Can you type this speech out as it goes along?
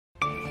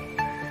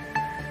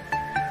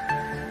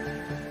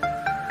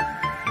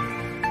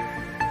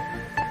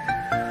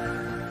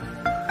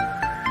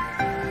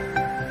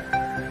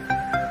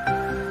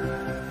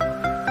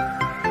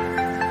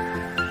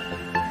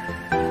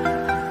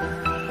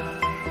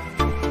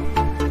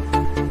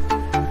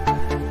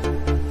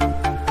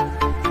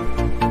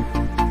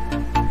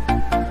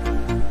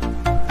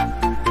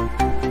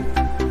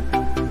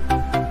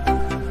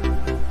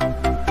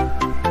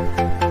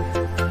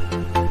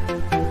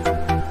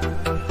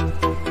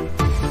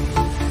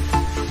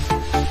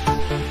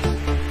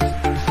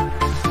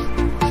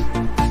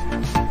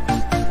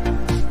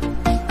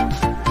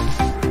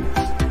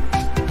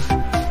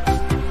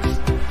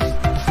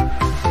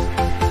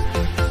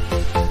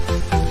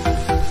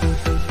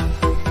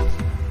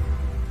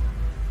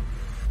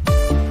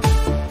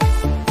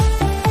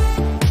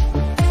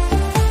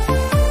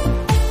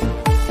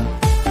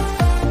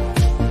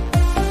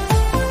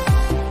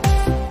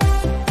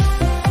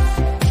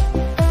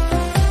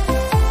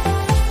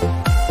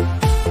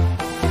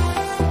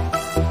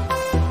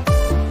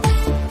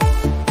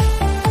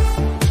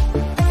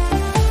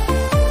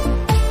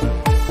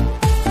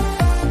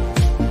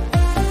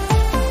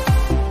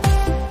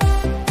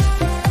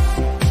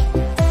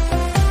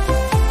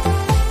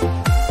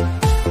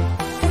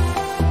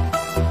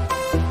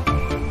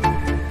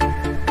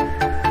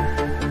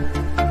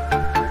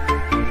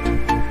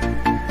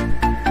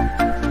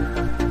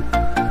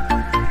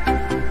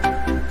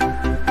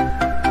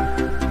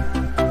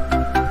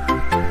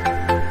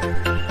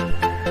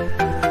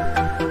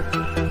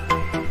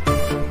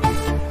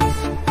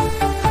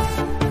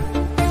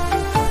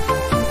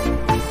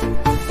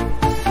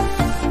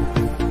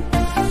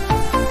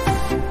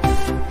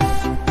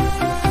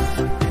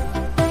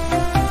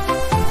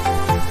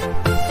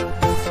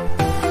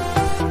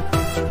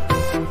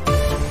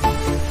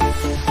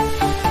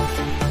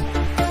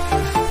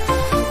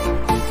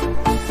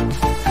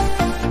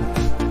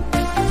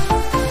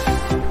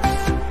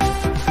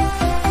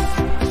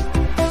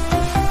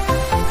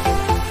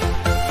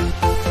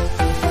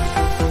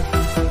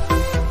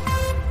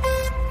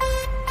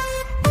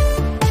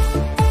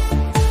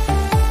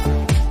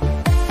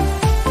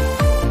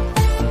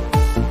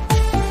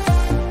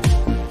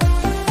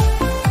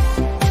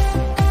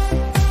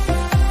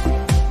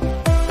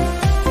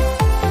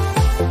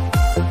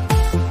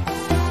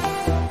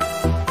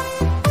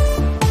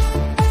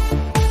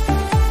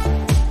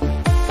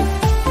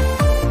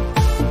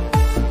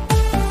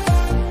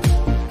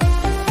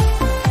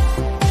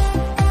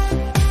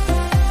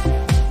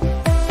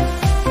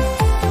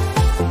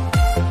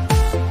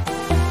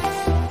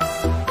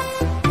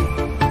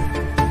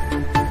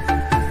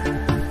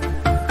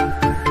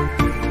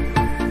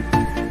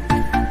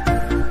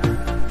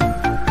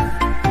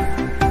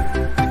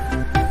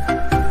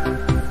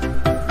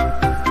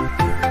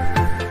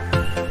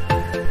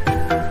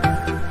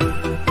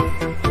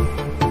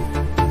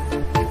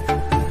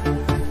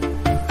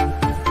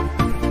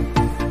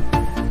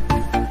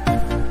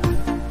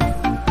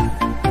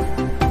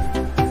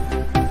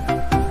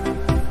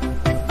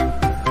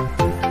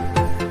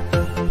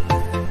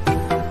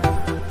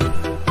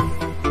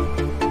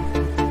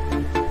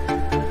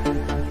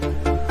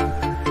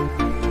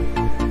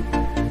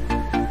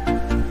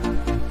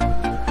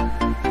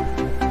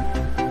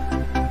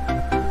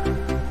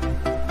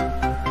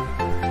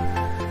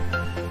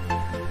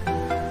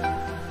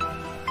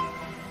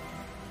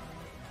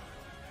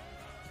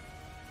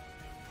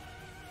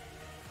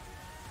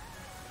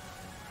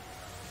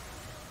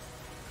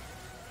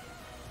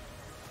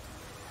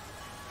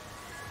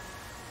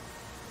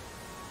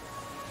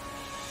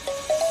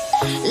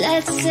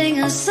Let's sing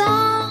a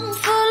song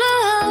full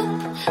of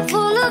hope,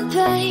 full of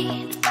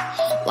pain.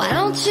 Why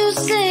don't you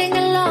sing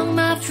along,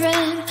 my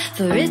friend?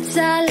 For it's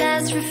our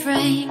last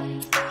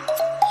refrain.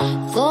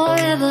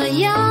 Forever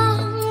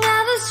young,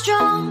 ever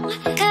strong,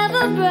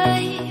 ever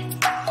brave.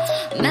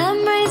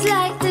 Memories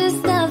like this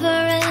never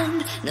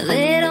end. No,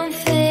 they don't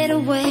fade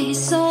away.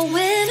 So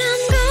when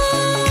I'm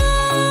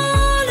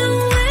gone,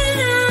 oh, when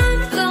I'm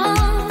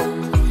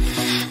gone,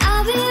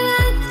 I'll be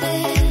right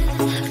there,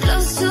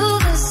 close to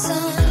the sun.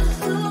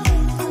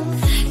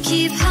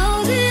 Keep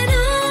holding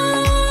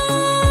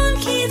on,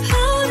 keep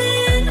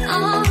holding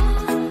on.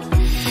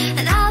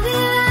 And I'll be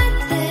right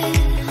there,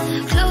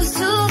 close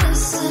to the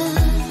sun,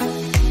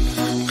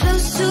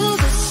 close to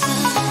the sun.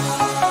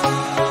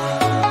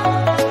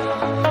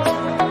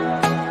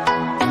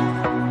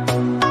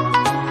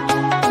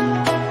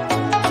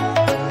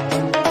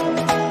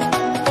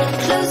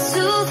 Close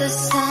to the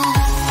sun.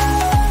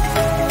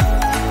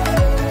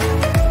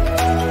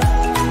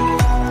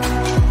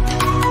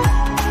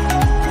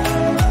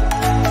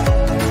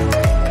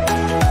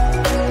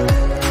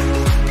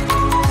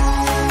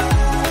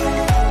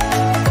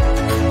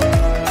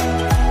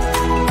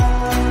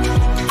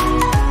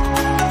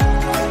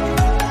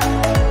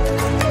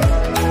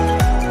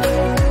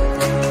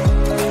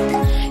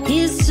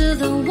 Here's to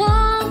the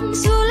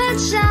ones who let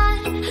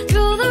shine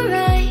through the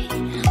rain,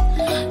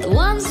 the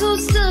ones who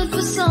stood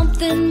for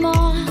something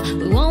more.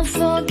 We won't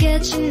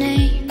forget your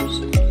names.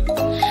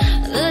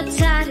 The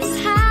tide is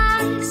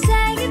high,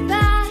 say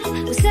goodbye,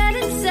 we set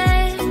it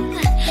sail,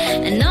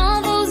 and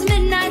all those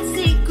midnight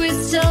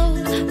secrets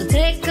told, we'll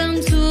take them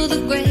to the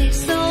grave.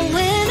 So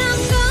when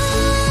I'm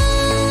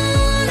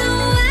gone,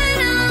 oh, when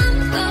I'm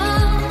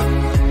gone,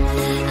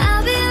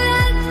 I'll be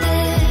right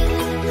there,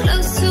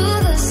 close to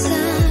the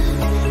sun.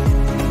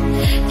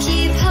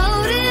 Keep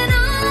holding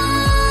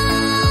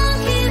on,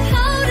 keep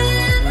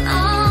holding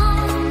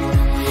on.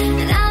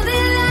 And I'll be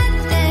right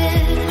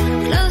there,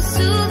 close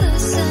to the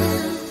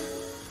sun,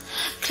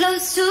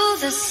 close to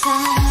the sun.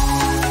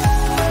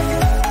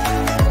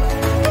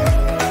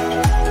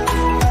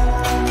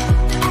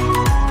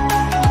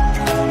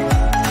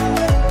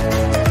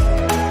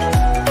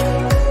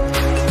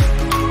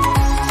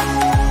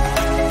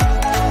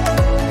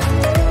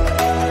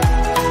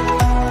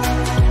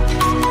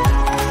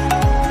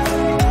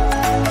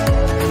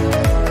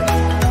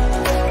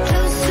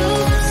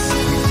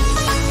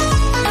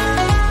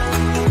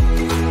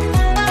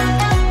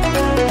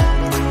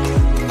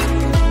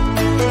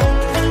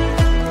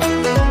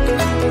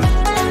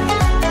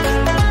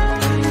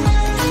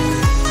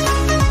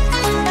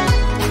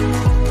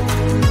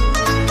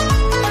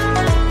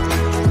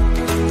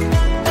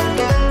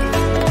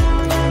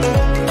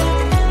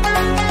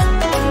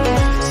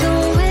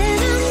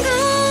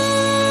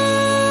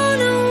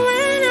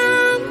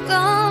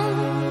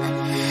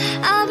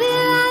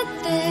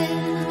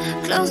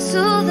 Close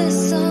to the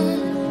sun.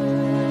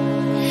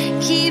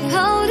 Keep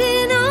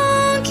holding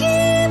on,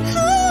 keep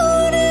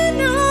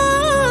holding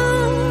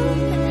on.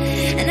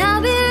 And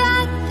I'll be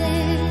right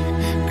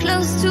there,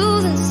 close to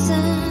the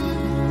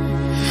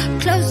sun,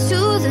 close to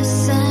the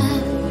sun.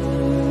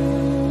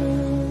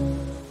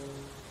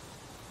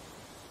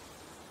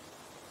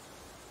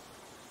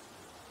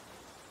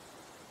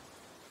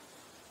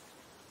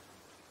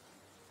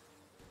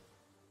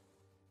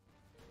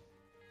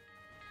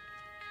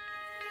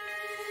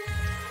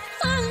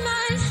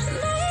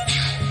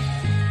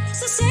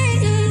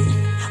 Succeeded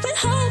with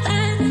hope,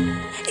 and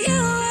you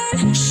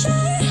were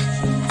sure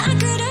I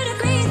couldn't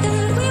agree that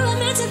we were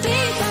meant to be.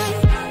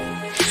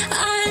 But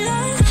our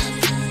love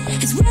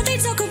is what they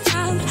talk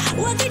about,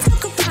 what they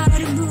talk about.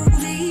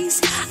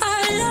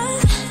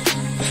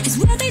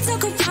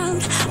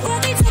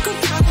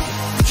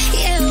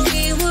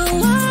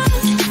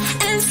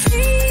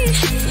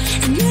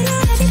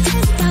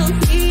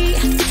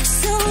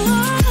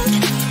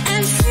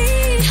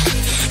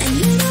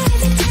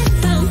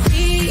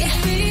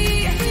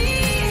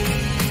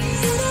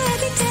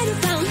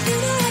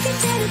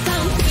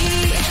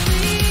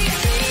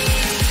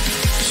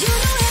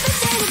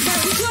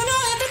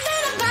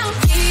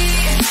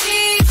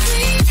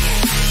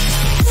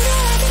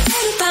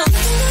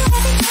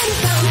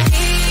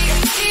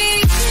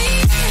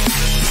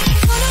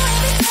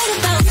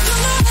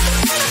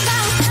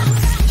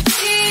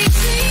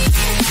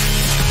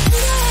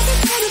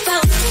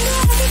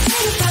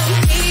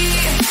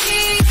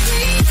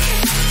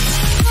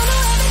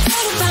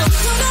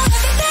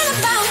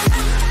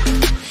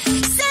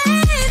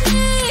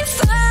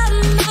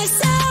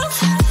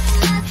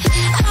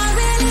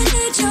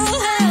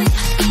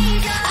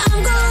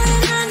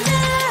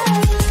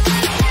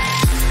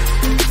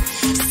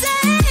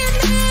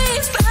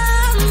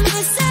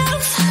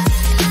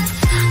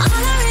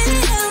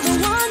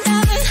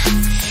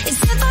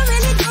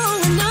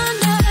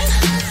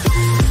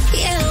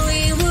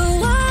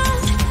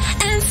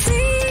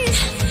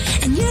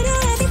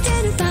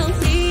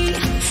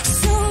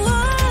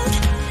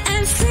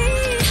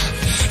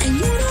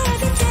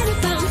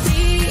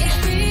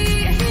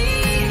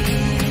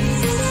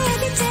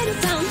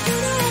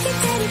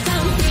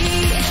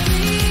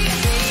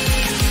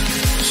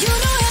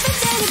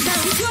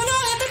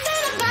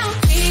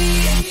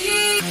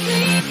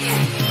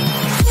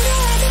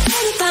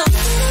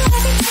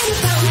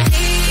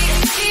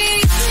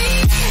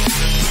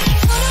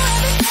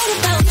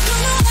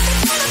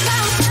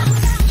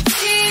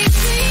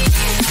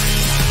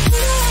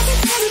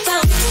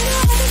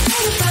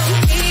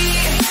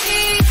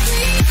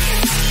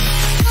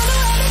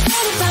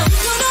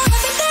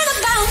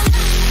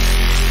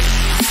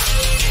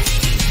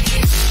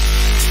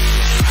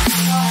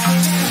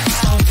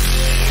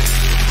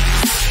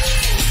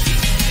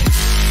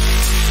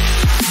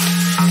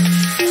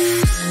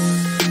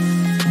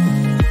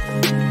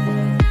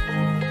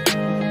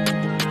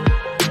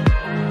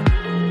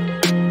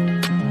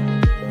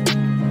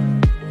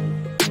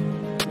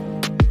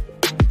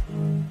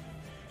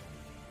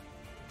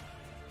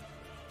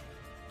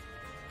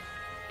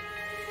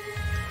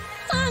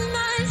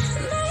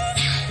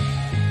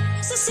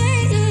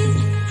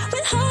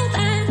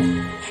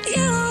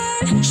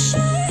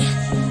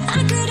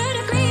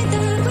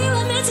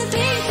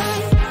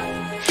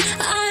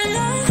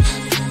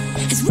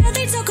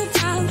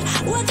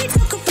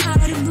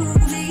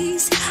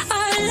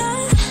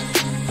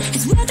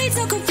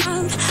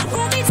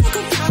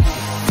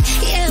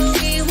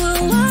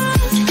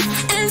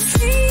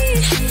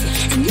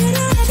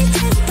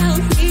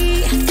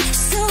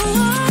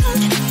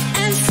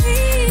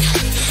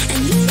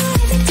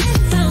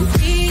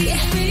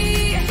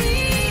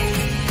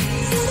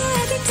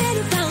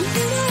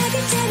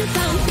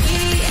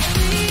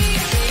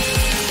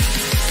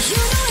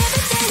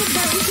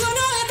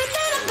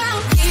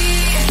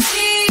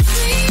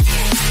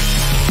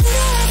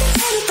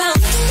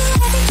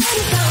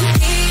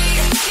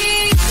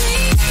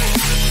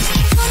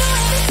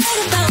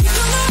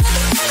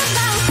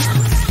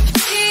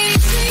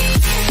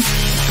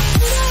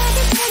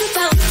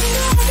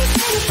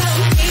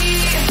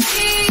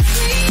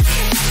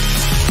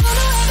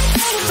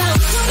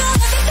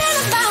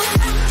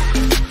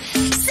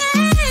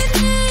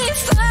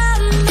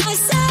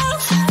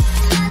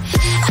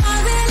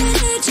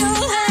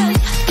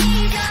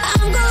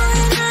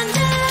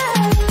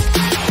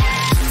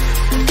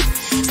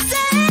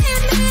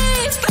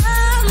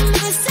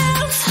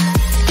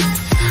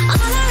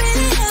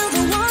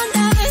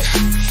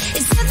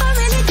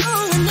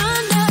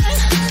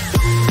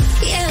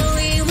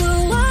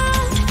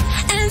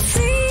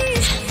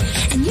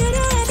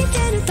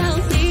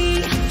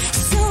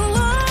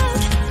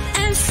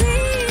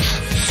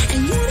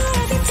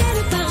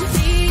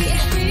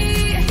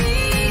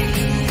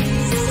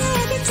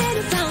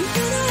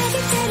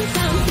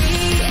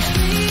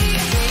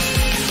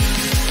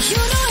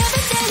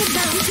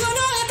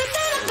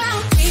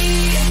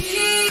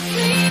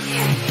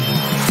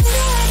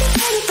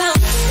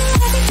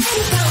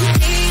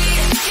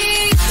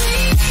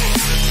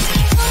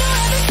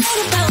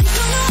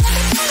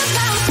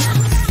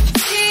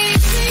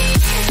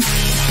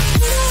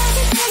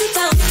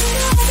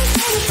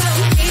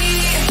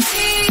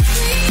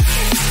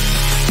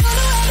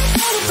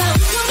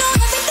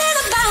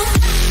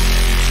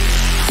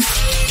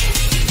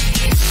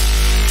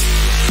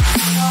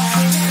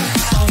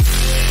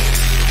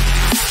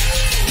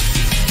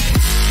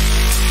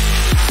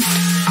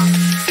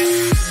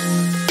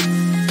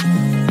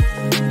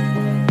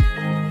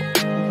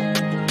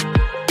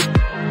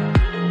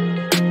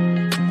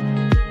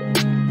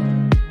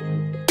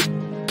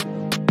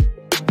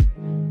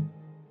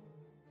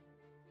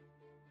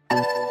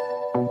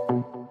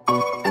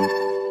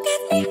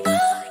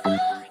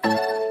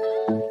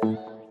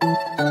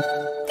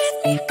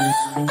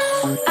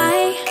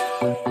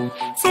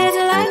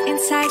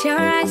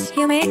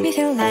 me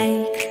feel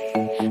like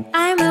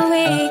I'm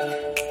awake.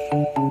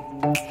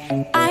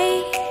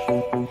 I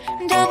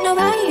don't know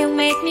why you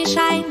make me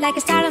shine like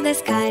a star in the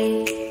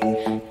sky.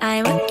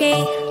 I'm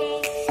okay.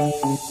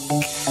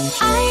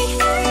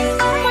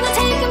 I wanna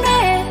take a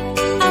breath.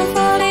 I'm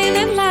falling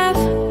in love.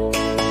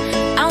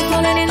 I'm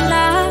falling in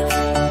love.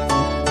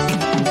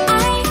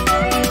 I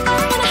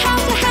wanna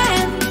hold your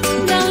hand.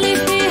 Don't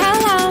leave me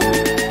alone.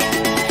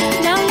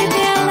 Don't leave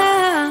me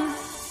alone.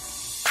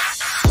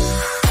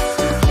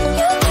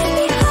 You make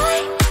me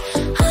high.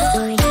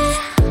 Oh yeah.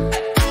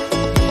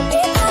 Be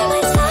by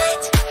my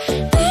side.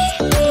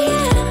 Baby,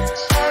 yeah.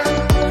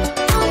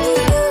 Only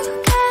you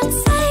can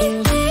save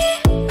me.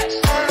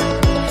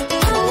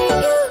 Only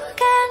you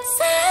can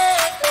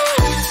save me.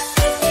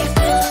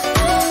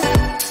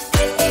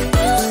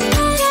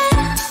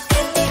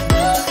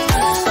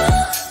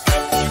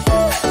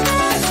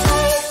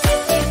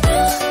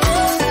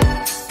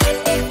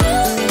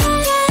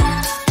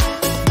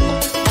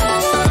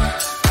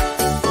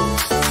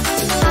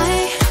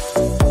 I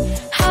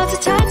hold the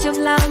touch of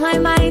love, my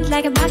mind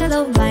like a bottle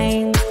of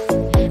wine.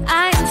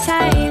 I'm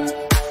insane.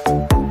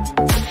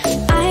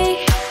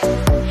 I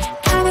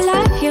gotta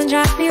love you and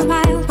drive me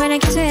wild when I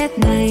kiss you at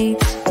night.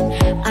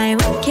 I'm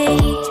okay.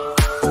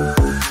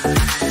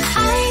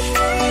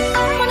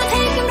 I wanna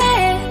take a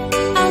breath.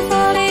 I'm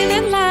falling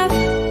in love.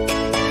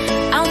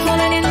 I'm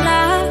falling in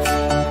love.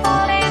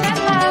 Falling in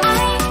love.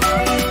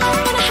 I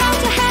wanna hold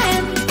your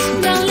hand.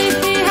 Don't leave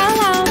me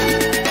alone.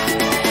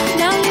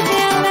 Don't leave me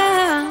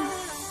alone.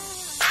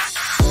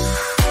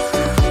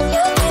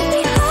 You make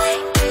me high.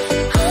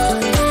 Oh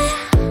yeah.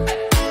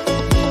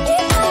 Be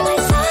by my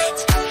side.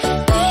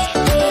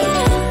 Baby,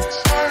 yeah.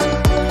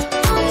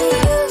 Only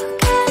you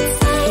can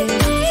save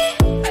me.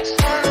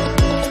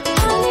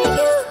 Only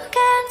you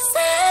can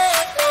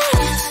save me.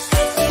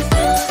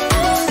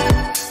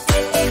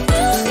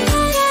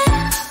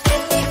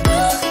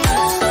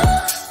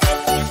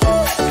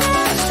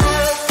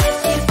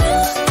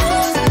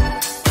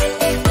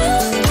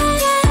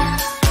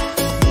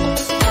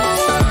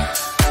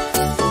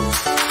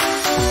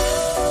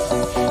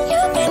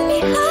 You make me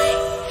high.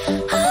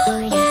 Oh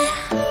yeah.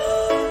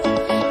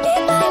 Be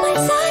by my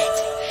side.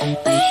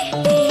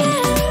 Baby.